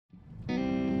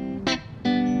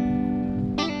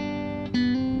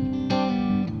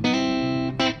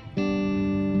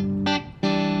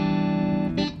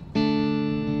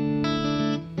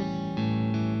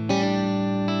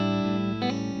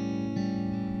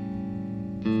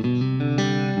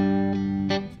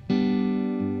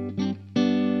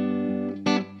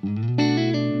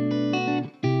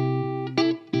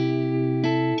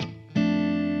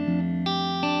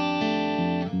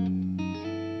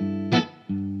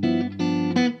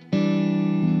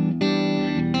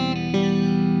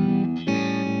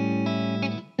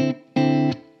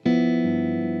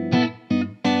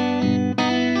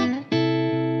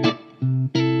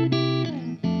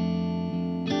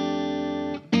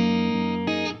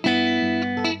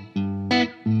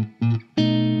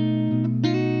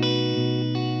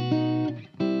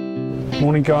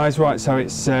Morning guys, right, so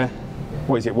it's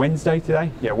what is it, Wednesday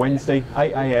today? Yeah, Wednesday,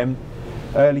 8 AM,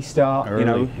 early start,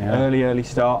 early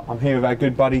start. I'm here with our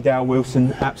good buddy Dale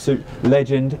Wilson, absolute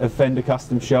legend of Fender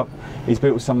Custom Shop. He's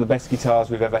built some of the best guitars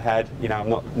we've ever had. You know, I'm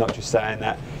not just saying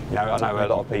that. You know, I know a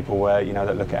lot of people you know,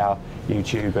 that look at our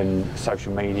YouTube and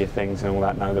social media things and all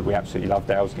that know that we absolutely love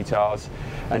Dale's guitars.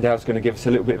 And Dale's going to give us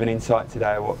a little bit of an insight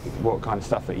today of what kind of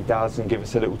stuff that he does, and give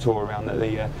us a little tour around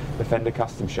the Fender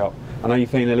Custom Shop. I know you're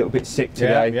feeling a little bit sick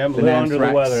today. Yeah, I'm a little under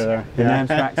the weather there. The NAMM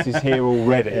Tracks is here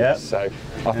already, Yep. so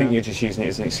I think you're just using it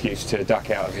as an excuse to duck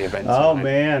out of the event. Oh tonight.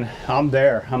 man, I'm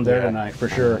there tonight for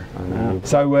sure.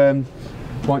 So why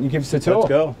don't you give us a tour? Let's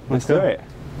go. Let's do it.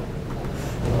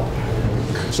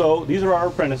 So these are our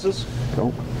apprentices.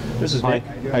 Cool. This is Hi.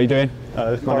 Nick. How you doing?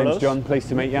 My Carlos. name's John. Pleased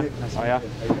to meet you. Hiya.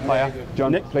 Hiya.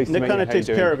 John. Nick, pleased to meet you. kind of takes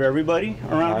care of everybody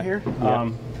around here.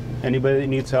 Yeah. Anybody that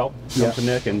needs help comes to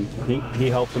Nick, and he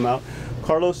helps them out.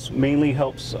 Carlos mainly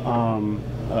helps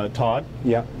Todd.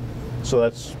 Yeah. So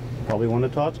that's probably one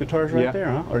of Todd's guitars right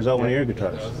there, huh? Or is that one of your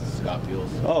guitars? Scott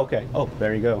Fields. Oh, okay. Oh,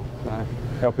 there you go.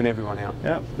 Helping everyone out.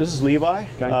 Yeah, this is Levi.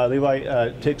 Okay.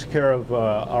 Levi takes care of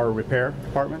our repair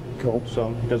department. Cool.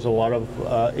 So he does a lot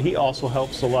of, he also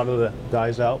helps a lot of the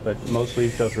guys out, but mostly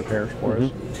he does repairs for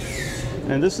us.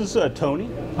 And this is Tony.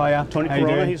 Hiya. Tony How you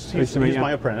Corona. doing? He's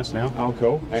my apprentice now. Oh,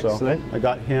 cool. Excellent. So I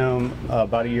got him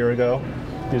about a year ago.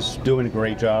 He's doing a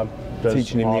great job.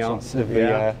 Teaching him the arts of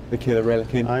the killer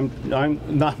relicing. I'm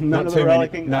none of the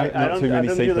relicing. I don't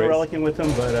do the relicing with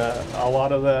him, but a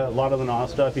lot of the NAMM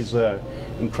stuff. He's an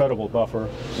incredible buffer.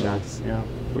 Nice. Yeah.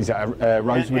 Is that a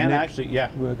Rosewood? And actually,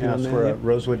 it's for a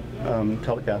Rosewood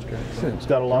Telecaster. It's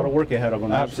got a lot of work ahead of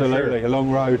him. Absolutely, sure. a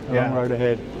long road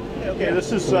ahead. Okay,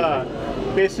 this is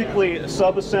basically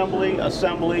sub-assembly,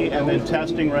 assembly, and then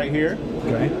testing right here.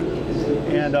 Okay.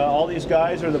 And all these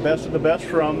guys are the best of the best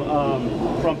from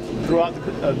throughout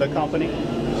the company.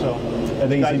 So are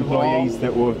these employees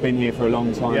that will have been here for a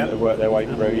long time that have worked their way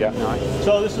through? Yeah. Nice.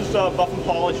 So this is buff and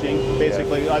polishing,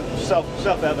 basically.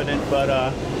 Self-evident,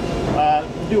 but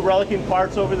do relicing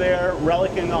parts over there,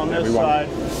 relicing on this side,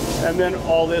 and then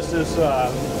all this is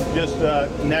just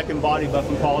neck and body buff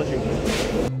and polishing.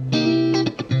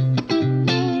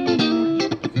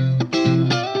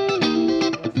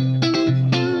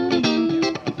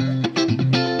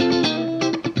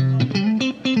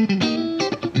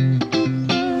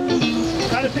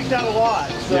 Out a lot,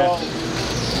 so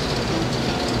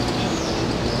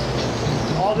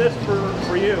all this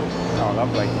for you. Oh,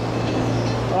 lovely.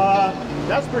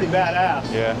 That's pretty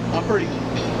badass. Yeah. I'm pretty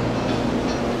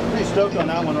stoked on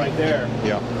that one right there.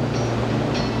 Yeah.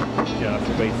 Yeah, that's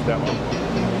a beast, that one.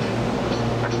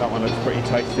 That one looks pretty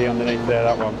tasty underneath there,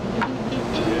 that one.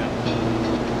 Yeah.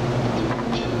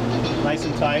 Nice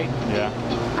and tight. Yeah.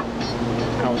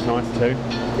 That was nice too.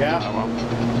 Yeah. That one.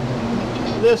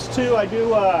 This too, I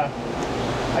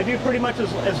do pretty much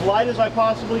as light as I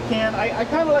possibly can. I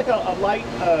kind of like a light,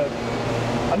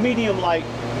 a medium light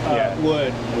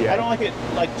wood. Yeah. I don't like it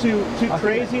like too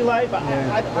crazy light, but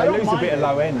I don't lose mind a bit of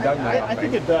low end, don't they? I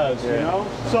think it does, you know.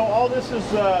 So all this is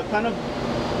kind of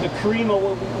the cream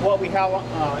of what we have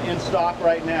in stock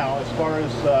right now as far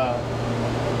as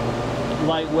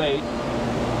lightweight.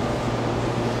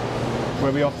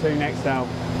 Where are we off to next now?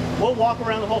 We'll walk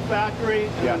around the whole factory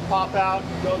and then pop out,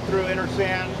 go through inner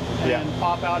sand, and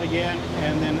pop out again,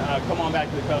 and then come on back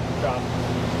to the custom shop.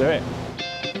 Do it.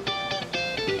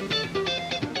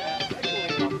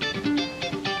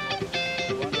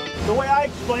 The way I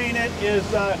explain it is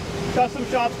custom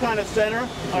shop's kind of center,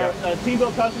 or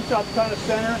T-Bill custom shop's kind of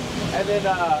center, and then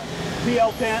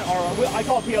PL10, or I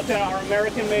call it PL10, our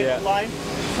American-made line,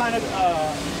 kind of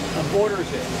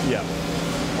borders it. Yeah.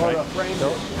 Or frames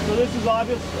it. So this is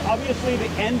obviously the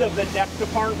end of the neck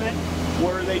department,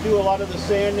 where they do a lot of the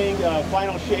sanding,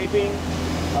 final shaping,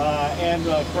 and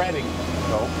fretting.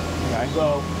 Okay.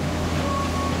 So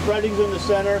fretting's in the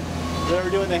center. They're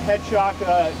doing the head shock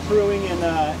screwing and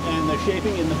the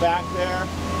shaping in the back there,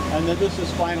 and then this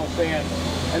is final sand.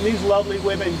 And these lovely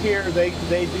women here, they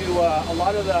do a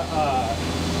lot of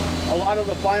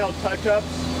the final touch-ups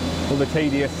All the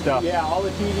tedious stuff. Yeah, all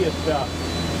the tedious stuff.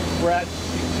 Frets.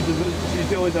 She's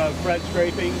doing the fret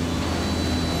scraping.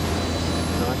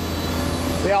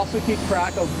 Nice. They also keep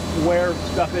track of where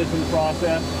stuff is in the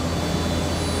process.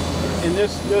 And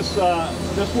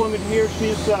this woman here,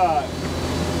 she's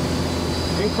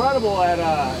incredible at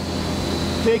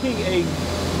taking a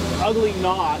ugly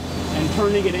knot and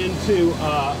turning it into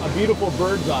a beautiful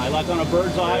bird's eye. Like on a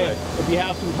bird's eye, if you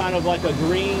have some kind of like a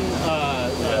green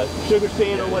sugar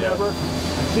stain or whatever,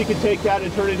 she could take that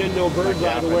and turn it into a bird's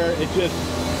eye to where it just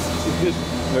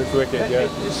looks wicked.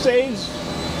 It saves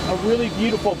a really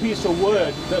beautiful piece of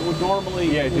wood that would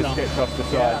normally just get tossed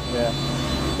aside.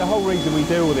 The whole reason we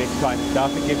do all this kind of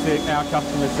stuff, it gives our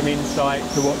customers some insight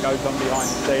to what goes on behind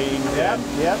the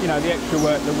scenes. You know, the extra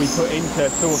work that we put into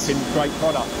sourcing great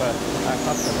product for our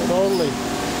customers. Totally.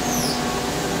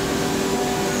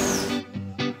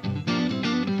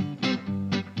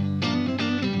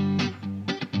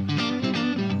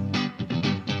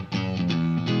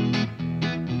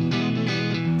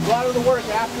 A lot of the work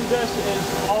after this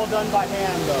is all done by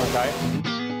hand, though. Okay.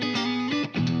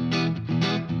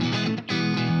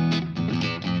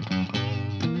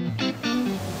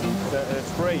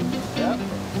 It's free. Yep.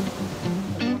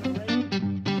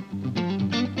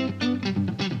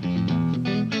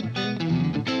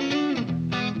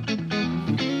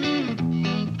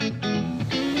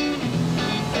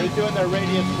 They're doing their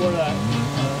radius for the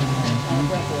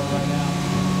fretboard right now.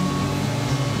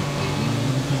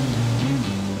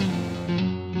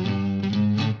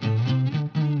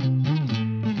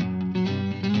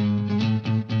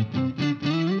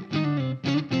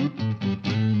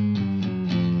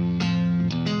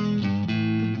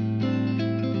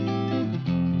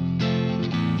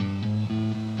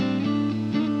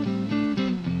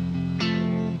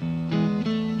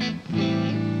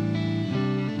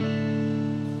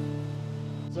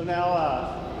 So now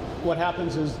what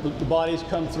happens is the bodies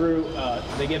come through,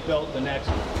 they get built the next,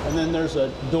 and then there's a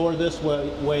door this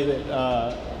way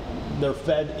that they're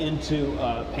fed into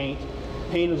paint.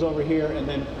 Paint is over here, and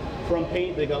then from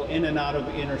paint they go in and out of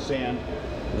inner sand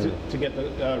to get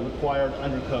the required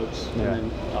undercoats and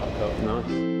then top coat. Nice.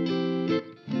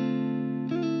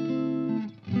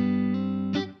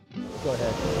 Go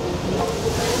ahead.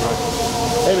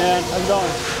 Hey man, how's it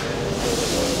going?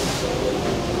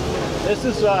 This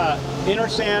is inner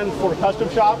sand for custom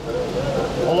shop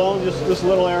along just this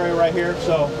little area right here.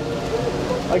 So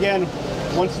again,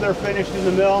 once they're finished in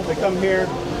the mill, they come here.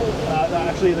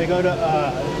 Actually, they go to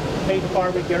paint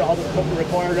department, get all the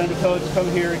required undercoats, come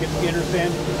here and get the inner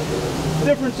sand. The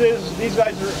difference is these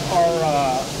guys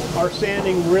are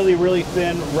sanding really, really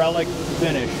thin relic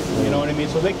finish. You know what I mean?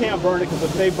 So they can't burn it, because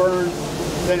if they burn,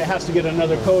 then it has to get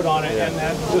another coat on it, and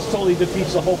that just totally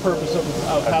defeats the whole purpose of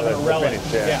having a relic.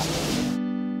 Yeah.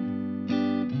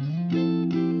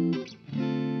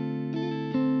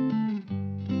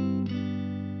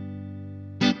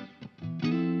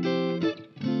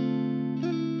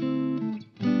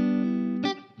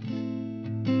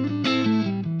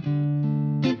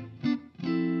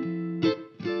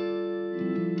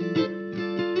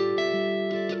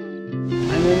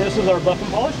 And then this is our buff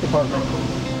and polish department.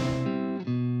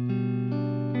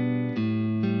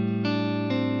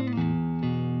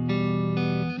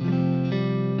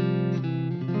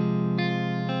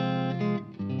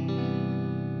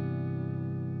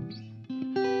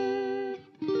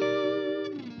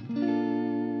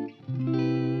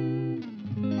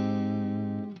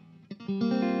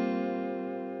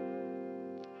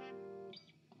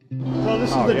 So this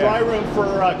is the dry room for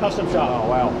custom shop. Oh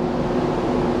wow.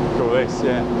 All this,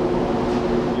 Yeah.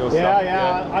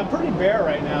 I'm pretty bare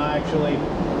right now, actually.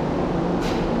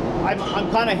 I'm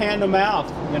kind of hand to mouth.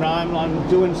 You know, I'm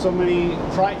doing so many,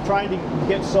 trying to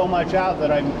get so much out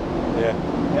that I'm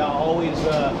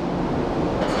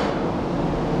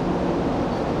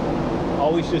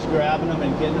always just grabbing them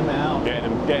and getting them out. Getting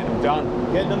them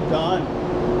done. Getting them done.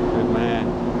 Good man.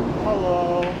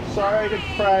 Hello. Sorry to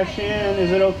crash in.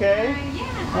 Is it okay?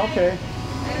 Yeah. Okay.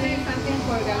 I'm doing something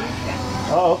for Galista.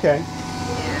 Oh, okay.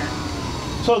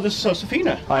 Yeah. So this is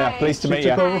Josefina. Hiya, pleased to meet you.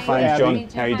 took over for My name's Abby. John.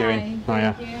 How are you doing?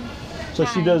 Thank Hiya. you. So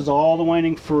she does all the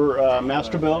winding for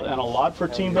Masterbuilt and a lot for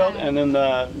Teambuilt, and then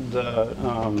the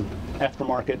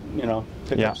aftermarket, you know,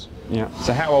 pickups. Yeah.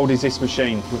 So how old is this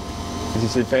machine? Is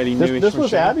this a fairly newish machine? This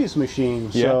was Abby's machine,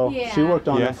 so Yeah. she worked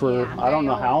on it for I don't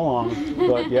know how long,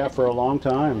 but yeah, for a long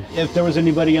time. If there was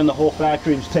anybody in the whole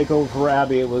factory to take over for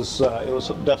Abby, it was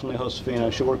definitely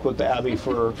Josefina. She worked with Abby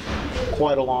for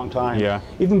quite a long time. Yeah.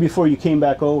 Even before you came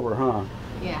back over, huh?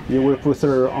 Yeah. You worked with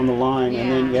her on the line, and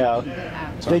then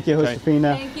Thank you,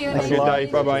 Josefina. Thank you. Have a good day.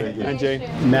 Bye bye. And you.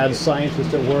 Mad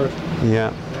scientist at work.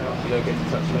 Yeah. they'll get to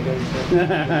touch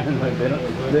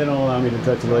Legos. They don't allow me to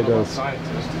touch Legos.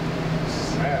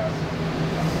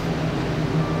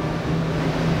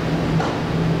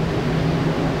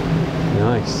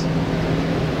 Nice.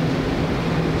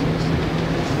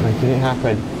 Making it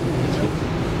happen.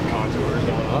 Contours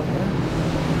going up.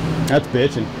 That's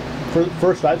bitching.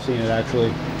 First I've seen it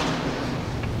actually.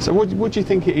 So what do you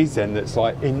think it is then that's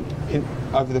like in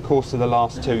over the course of the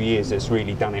last 2 years that's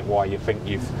really done it? Why you think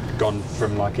you've gone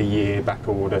from like a year back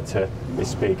order to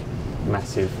this big,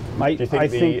 massive? Do you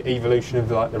think the evolution of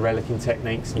like the relicking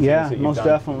techniques? And Yeah, things that you've most done?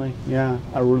 definitely. Yeah,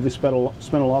 I really spent a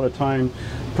lot of time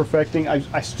perfecting.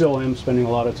 I still am spending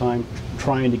a lot of time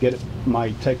trying to get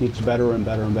my techniques better and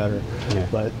better and better. Yeah.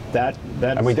 But that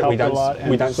And we helped don't a lot.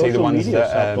 And we don't see the social ones media's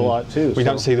that helped a lot too. we so.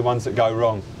 don't see the ones that go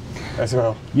wrong as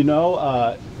well. You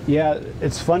know, yeah,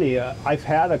 it's funny. I've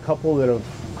had a couple that have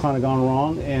kind of gone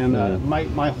wrong, and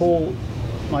my whole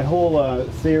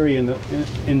theory in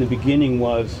the beginning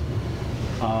was,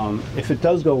 if it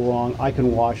does go wrong, I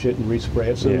can wash it and respray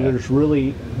it. So there's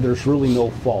really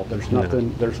no fault. There's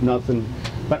nothing. There's nothing.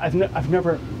 But I've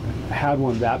never had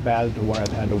one that bad to where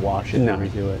I've had to wash it and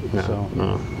redo it.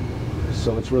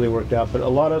 So it's really worked out. But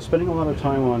spending a lot of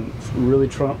time on really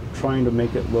trying to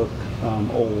make it look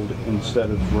old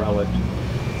instead of relic.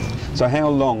 So how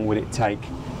long would it take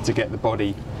to get the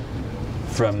body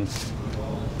from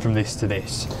this to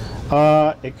this?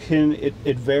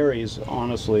 It varies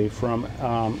honestly from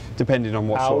depending on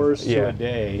what hours sort of, to a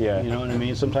day. Yeah. You know what I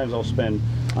mean? Sometimes I'll spend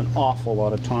an awful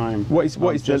lot of time. What is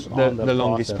just on the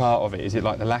longest process. part of it? Is it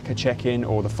like the lacquer checking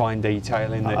or the fine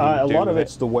detailing that you A do lot of with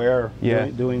it's the wear.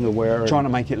 Doing the wear. Trying to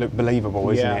make it look believable,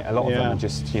 isn't Yeah, it? A lot of them are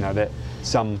just, that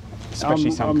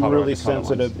especially some I'm colour. really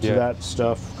sensitive to that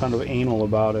stuff. Kind of anal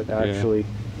about it, actually.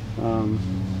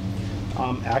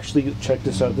 Actually, check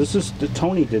this out.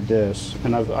 Tony did this,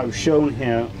 and I've shown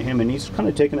him, and he's kind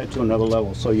of taken it to another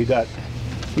level. So you got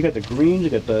the green, you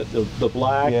got the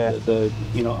black, the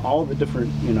all the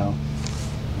different,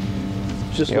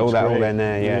 just all that great. all in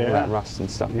there, all that rust and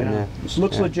stuff in there. This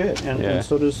looks legit, and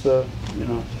so does the,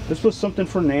 this was something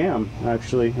for NAMM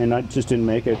actually, and I just didn't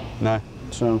make it. No.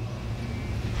 So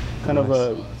kind of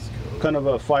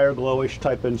a fire glowish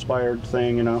type inspired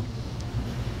thing,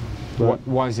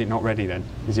 Why is it not ready then?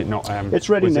 Is it not? It's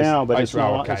ready now, but it's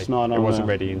not. Okay. It's not. It wasn't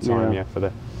ready in time, for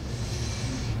the.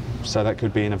 So that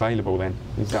could be unavailable then.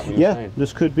 Is that what you're saying? Yeah,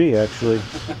 this could be actually.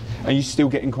 Are you still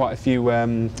getting quite a few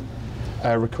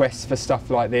requests for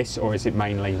stuff like this, or is it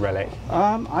mainly relic?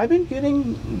 I've been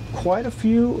getting quite a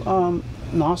few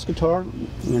NOS guitar,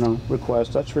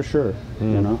 requests. That's for sure.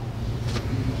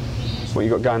 What you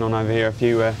got going on over here? A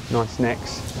few nice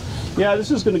necks. Yeah, this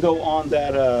is going to go on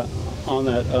that the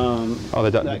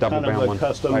double kind bound of one.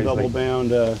 custom Paisley. double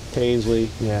bound Paisley.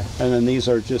 Yeah. And then these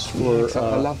are just for.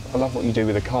 I love what you do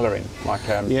with the colouring. Like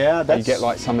yeah, that's, you get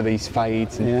like some of these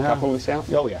fades and yeah. cut all this out.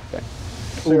 Oh yeah. Okay.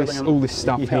 All this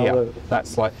stuff here.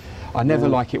 That's like I never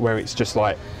like it where it's just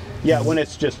like. Yeah, when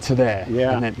it's just to there.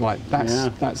 Yeah. And then like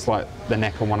that's like the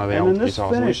neck on one of the and old then this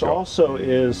guitars. finish also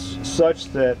is such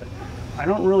that I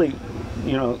don't really.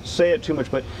 Say it too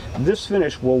much, but this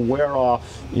finish will wear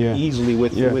off easily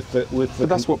with the. But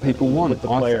that's what people want. With the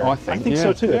player. I think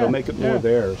so too. Yeah. It'll make it more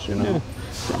theirs. Yeah.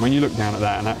 I mean, you look down at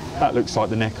that, and that looks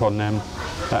like the neck on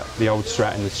the old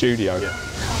Strat in the studio. Yeah.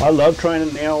 I love trying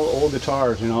to nail old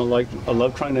guitars. I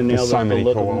love trying to nail There's so many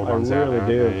look cool of them. ones I really out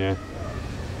do. there,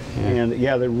 And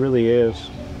there really is.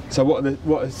 So what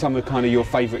are some of kind of your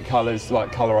favourite colours,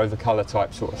 like colour over colour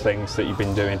type sort of things that you've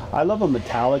been doing? I love a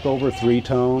metallic over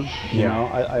three-tone.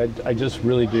 I just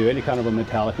really do. Any kind of a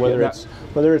metallic, whether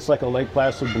it's like a Lake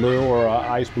Placid blue or a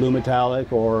ice blue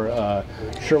metallic or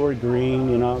Sherwood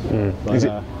green. Are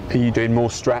you doing more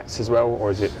Strats as well, or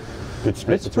is it good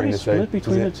split between the two? Split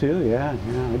between the two. Yeah.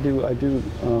 I do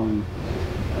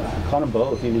kind of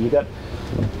both. You got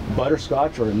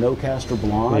butterscotch or a no-caster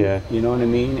blonde, you know what I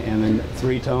mean, and then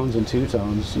 3 tones and 2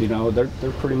 tones.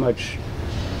 They're pretty much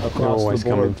across the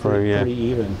board, pretty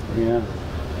even. Yeah,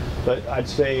 but I'd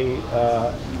say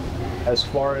as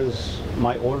far as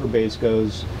my order base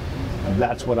goes,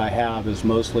 that's what I have is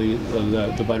mostly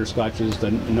the butterscotches,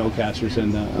 the no-casters,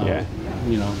 and the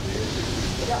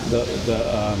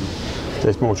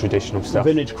there's more traditional stuff,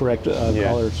 vintage correct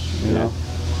colors. You know.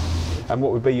 And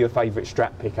what would be your favourite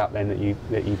Strat pickup then that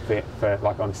you fit for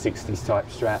like on a 60s type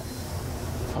Strat?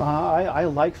 I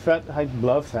like fat. I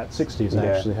love fat 60s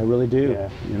actually. I really do.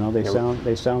 Yeah.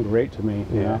 They sound great to me.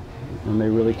 And they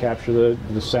really capture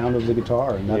the sound of the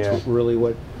guitar, and that's really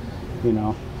what kind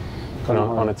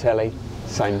of on a telly.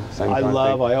 Same I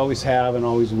always have and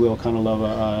always will kind of love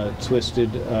a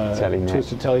twisted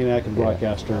teleneck and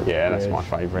broadcaster. Yeah, that's my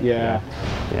favourite. Yeah.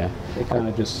 It kind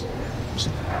of just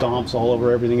stomps all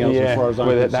over everything else as far as I'm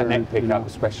concerned. That neck pickup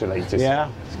especially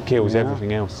just kills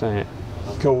everything else, doesn't it?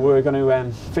 Cool, we're going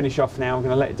to finish off now. I'm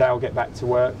going to let Dale get back to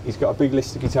work. He's got a big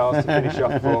list of guitars to finish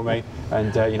off for me,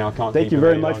 and you know, I can't. Thank you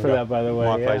very much for that, by the way.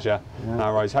 My pleasure.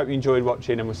 No worries. Hope you enjoyed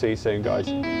watching, and we'll see you soon, guys.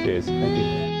 Cheers. Thank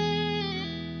you.